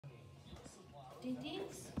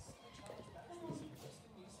Tintin's? What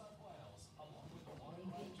are you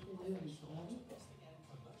going to do this morning?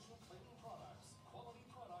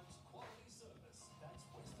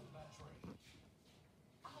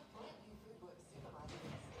 Our brand new Foodworks supermarket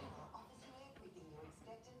in Star offers you everything you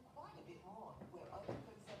expect and quite a bit more. We're open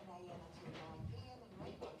from 7 a.m. until 9 p.m. and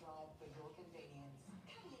Rainbow Drive for your convenience.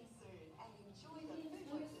 Come in soon and enjoy the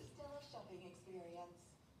Foodworks stellar shopping experience.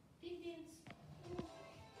 Tintin's?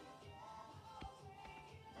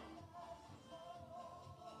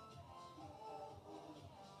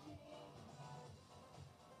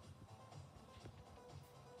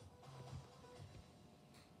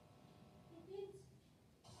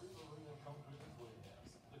 Riverina Concrete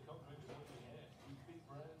Warehouse. The concrete is what we have, with big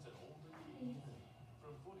brands and all the gear.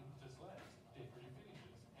 From footing to slabs, decorative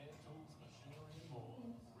finishes, hand tools, machinery and more.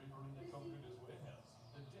 Riverina Concrete Warehouse,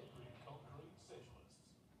 the decorative concrete specialists.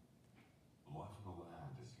 Life on the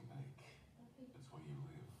land is unique. It's where you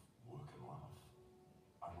live, work and love.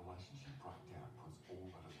 A relationship breakdown puts all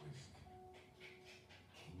that at risk.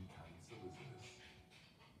 King Cane Solicitors.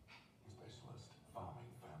 Specialist farming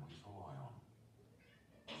families rely on.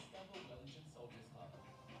 Discover Wellington Soldiers Club. It's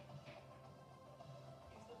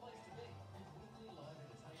the place to be, with weekly live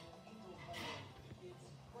entertainment, indoor playground for the kids,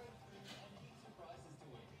 great food and heaps of prizes to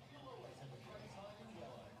win. You'll always have a great time in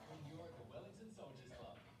yellow when you're at the Wellington Soldiers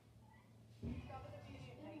Club. Discover the beauty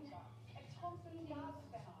of nature at Thompson's Garden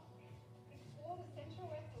Centre. Explore the Central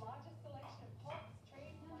West's largest selection of pots,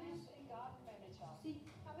 trees, plants and garden furniture.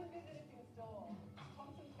 Come and visit us in store.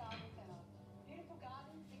 Thompson's Garden Centre. Beautiful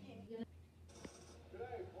gardens begin.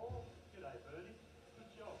 G'day, Paul. G'day, Bernie.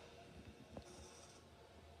 Good job.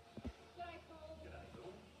 G'day, Paul. G'day,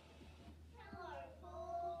 Dawn. Hello,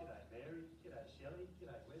 Paul. G'day, Mary. G'day, Shelley.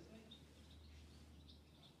 G'day, Wesley.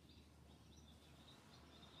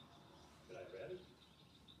 G'day, Rowdy.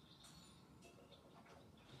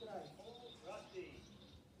 G'day, Paul. Rusty.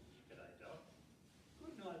 G'day, Doc.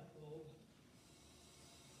 Good night, Paul.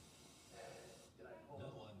 G'day, Paul.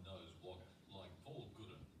 No one knows Wagga like Paul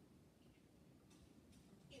Gooden.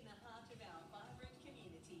 In the heart of our vibrant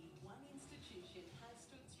community, one institution has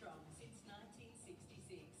stood strong since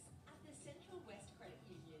 1966. At the Central West Credit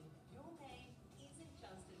Union, your name isn't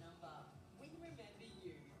just a number. We remember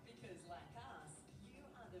you because, like us, you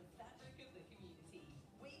are the fabric of the community.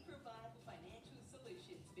 We provide financial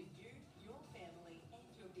solutions for you, your family and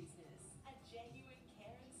your business. A genuine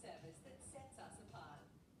care and service that sets us apart.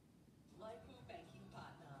 Local banking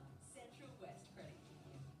partner, Central West Credit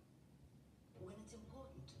Union. When it's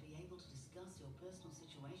important to be able to discuss your personal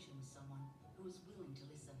situation with someone who is willing to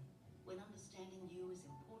listen. When understanding you is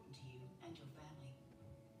important to you and your family.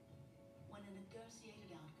 When a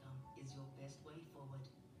negotiated outcome is your best way forward.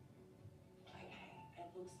 Okay,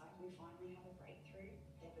 it looks like we finally have a breakthrough.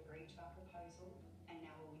 They've agreed to our proposal, and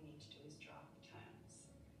now all we need to do is draft the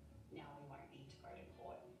terms. Now we won't need to go to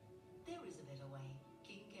court. There is a better way.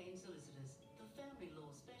 King Cane Solicitors, the family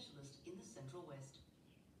law specialist in the Central West.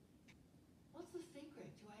 What's the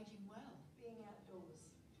secret to aging well? Being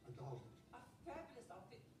outdoors. A dog. A fabulous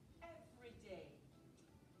outfit every day.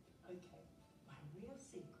 Okay, my real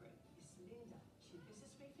secret is Linda. She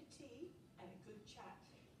visits me for tea and a good chat.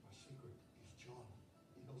 My secret is John.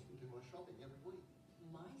 He helps me do my shopping every week.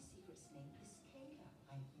 My secret's name is Kayla.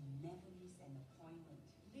 I never miss an appointment.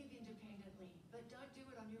 Live independently, but don't do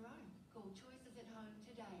it on your own. Call Choices at Home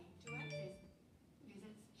today to access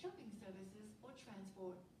visits, shopping services or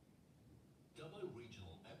transport. Dubbo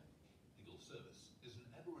Regional Legal Service is an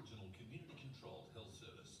Aboriginal community-controlled health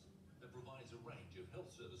service that provides a range of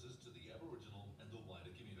health services to the Aboriginal and the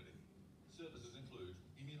wider community. Services include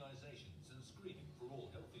immunisations and screening for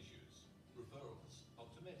all health issues, referrals,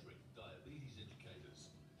 optometric, diabetes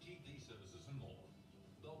educators, GP services and more.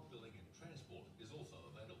 Bulk billing and transport is also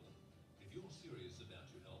available. If you're serious about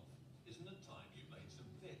your health, isn't it time you made some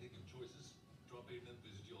fair dinkum choices? Drop in and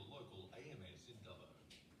visit your local AMS in Dubbo.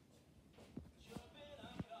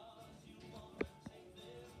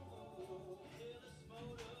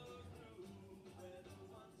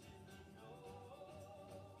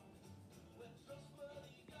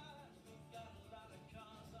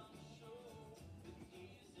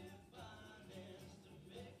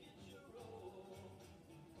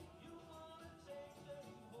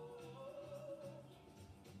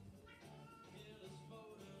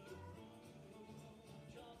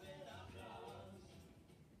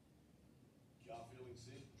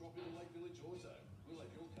 Sick, drop in Lake Village Auto. We'll have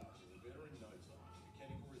your car to repair in no time.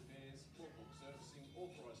 Mechanical repairs, logbook servicing,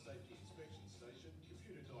 authorised safety inspection station,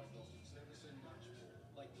 computer diagnostic service and much more.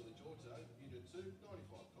 Lake Village Auto, Unit 2,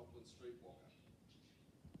 95 Copland Street, Wagga.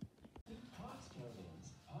 Parks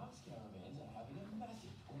Caravans. Parks Caravans are having a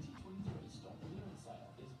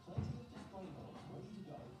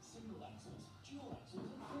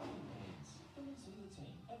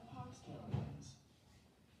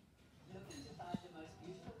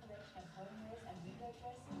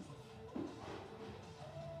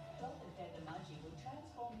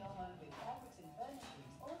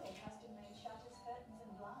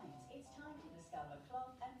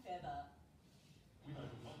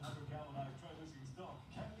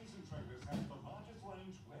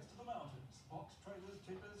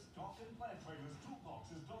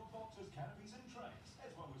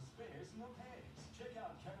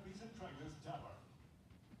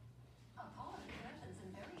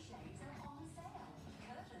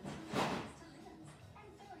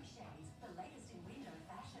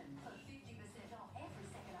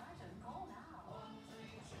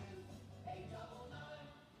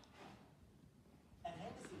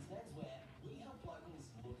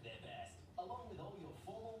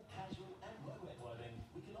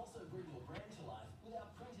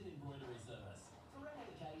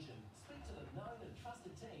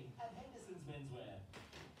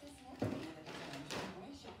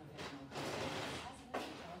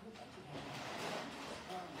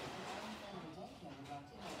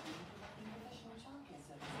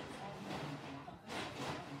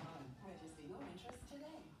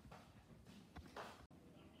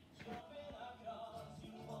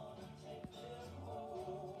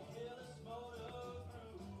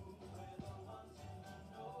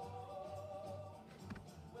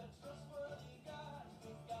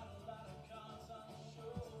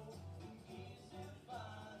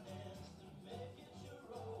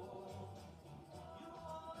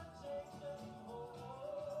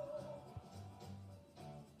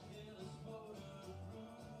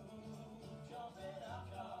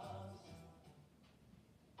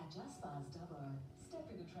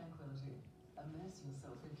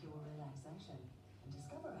yourself in pure relaxation and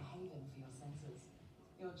discover a haven for your senses.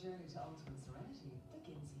 Your journey to ultimate serenity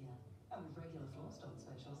begins here. And with regular floor stock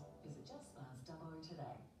specials, visit Just Spas Dubbo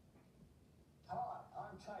today. Hi,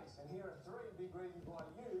 I'm Chase, and here are 3 big reasons why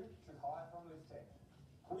you should hire from LiftTech.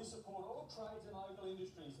 We support all trades and local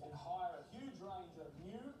industries and hire a huge range of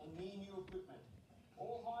new and near-new equipment.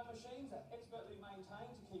 All hire machines are expertly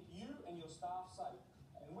maintained to keep you and your staff safe.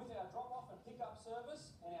 And with our drop-off and pick-up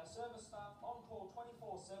service and our service staff on call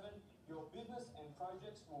 24/7, your business and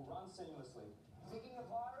projects will run seamlessly. Thinking of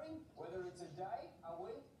hiring? Whether it's a day, a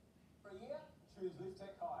week, or a year, choose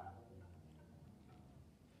LiftTech Hire.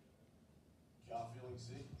 Car feeling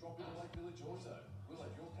sick? Drop into Lake Village Auto. We'll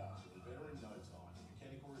have your car feeling better in no time.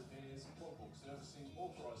 Mechanical repairs, logbook servicing,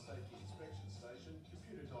 authorised safety inspection station,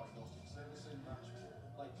 computer diagnostic service and much more.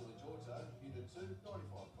 Lake Village Auto, Unit 2,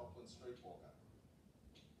 95 Copland Street, Walker.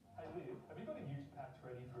 Hey Liv, have you got a ute packed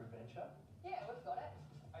ready for adventure? Yeah, we've got it.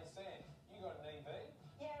 Hey Sam, you got an EV?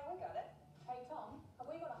 Yeah, we got it. Hey Tom, have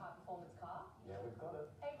we got a high-performance car? Yeah, we've got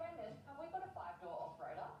it. Hey Brendan, have we got a 5-door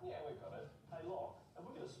off-roader? Yeah, we've got it. Hey Locke, have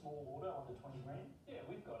we got a small auto under 20 grand? Yeah,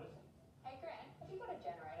 we've got it. Hey Grant, have you got a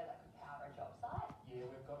generator that could power a job site? Yeah,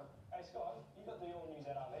 we've got it. Hey Scott, you got the all-new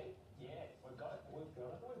ZRV? Yeah, we've got it. We've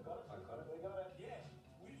got it. We've got it. We've got it. We've got it. Yeah,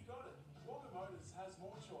 we've got it. Walker Motors has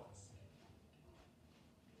more choice.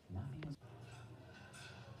 Nothing is.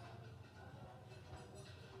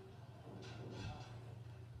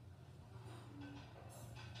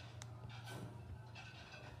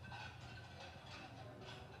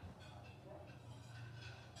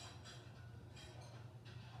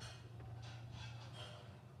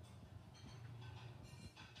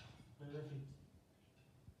 Perfect.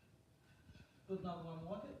 Got another one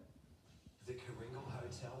like it? The Kringle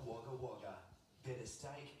Hotel Wagga Wagga. Better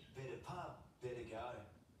steak, better pub, better go.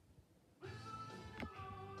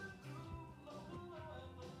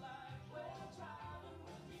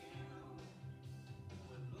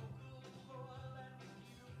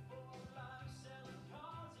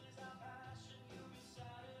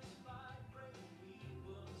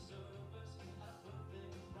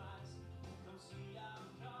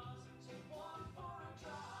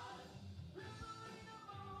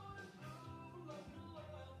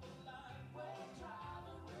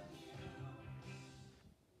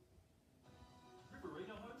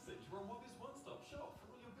 Riverina Home Centre are Wagga's one-stop shop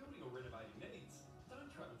for all your building or renovating needs.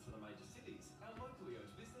 Don't travel to the major cities. Our locally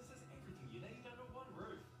owned business has everything you need under one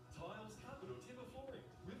roof. Tiles, carpet or timber flooring.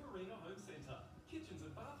 Riverina Home Centre. Kitchens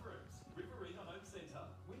and bathrooms. Riverina Home Centre.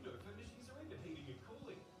 Window furnishings or even heating and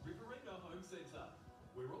cooling. Riverina Home Centre.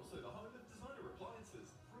 We're also the home of designer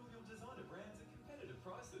appliances for all your designer brands at competitive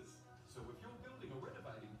prices. So if you're building or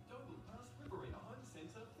renovating, don't look past Riverina Home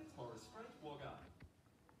Centre, Fitzmaurice Street, Wagga.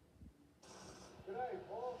 G'day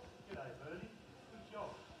Paul. G'day Bernie. Good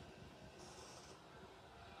job.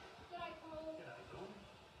 G'day Paul. G'day Dawn.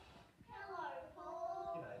 Hello,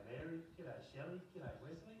 Paul. G'day Mary. G'day Shelley. G'day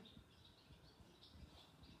Wesley.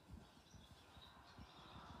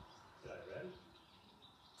 G'day Rowdy.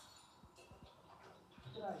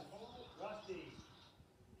 G'day Paul. Rusty.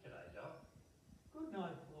 G'day Doc. Good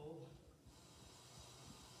night, Paul.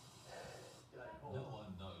 G'day Paul. No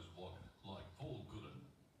one knows Wagga like Paul Gooden.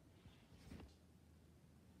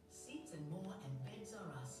 Seats and More and Beds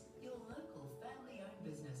Are Us, your local family-owned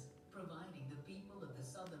business, providing the people of the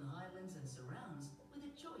Southern Highlands and surrounds with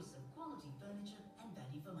a choice of quality furniture and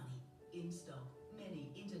value for money. In stock,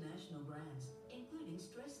 many international brands, including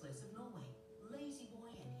Stressless of Norway, Lazy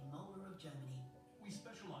Boy and Himola of Germany. We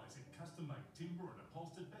specialise in custom-made timber and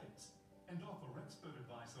upholstered beds and offer expert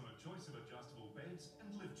advice on a choice of adjustable beds and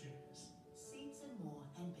lift chairs. Seats and More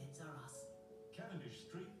and Beds Are Us. Cavendish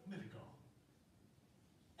Street, Middlegong.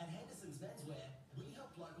 At Henderson's Menswear, we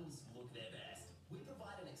help locals look their best. We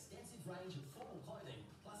provide an extensive range of formal clothing,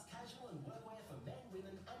 plus casual and workwear for men,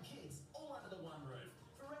 women and kids, all under the one roof.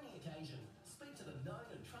 For any occasion, speak to the known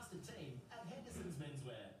and trusted team at Henderson's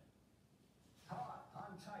Menswear. Hi,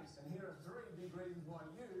 I'm Chase, and here are 3 big reasons why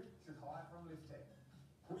you should hire from LiftTech.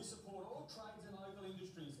 We support all trades and local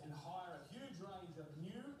industries and hire a huge range of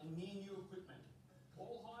new and near-new equipment.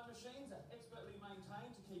 All hire machines are expertly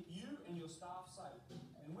maintained to keep you and your staff safe.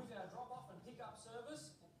 And with our drop-off and pick-up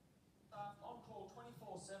service, staff on call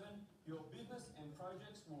 24/7, your business and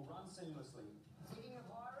projects will run seamlessly. Thinking of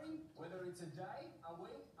hiring? Whether it's a day, a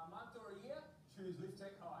week, a month or a year, choose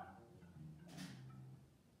LiftTech Hire.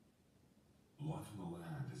 Life on the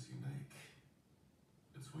land is unique.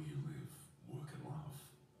 It's where you live, work and love.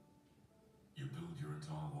 You build your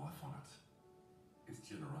entire life on it. It's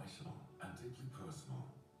generational and deeply personal.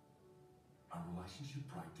 A relationship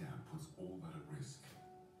breakdown puts all that at risk.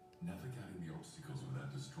 Navigating the obstacles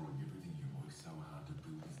destroying everything you worked so hard to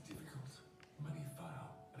build is difficult. Many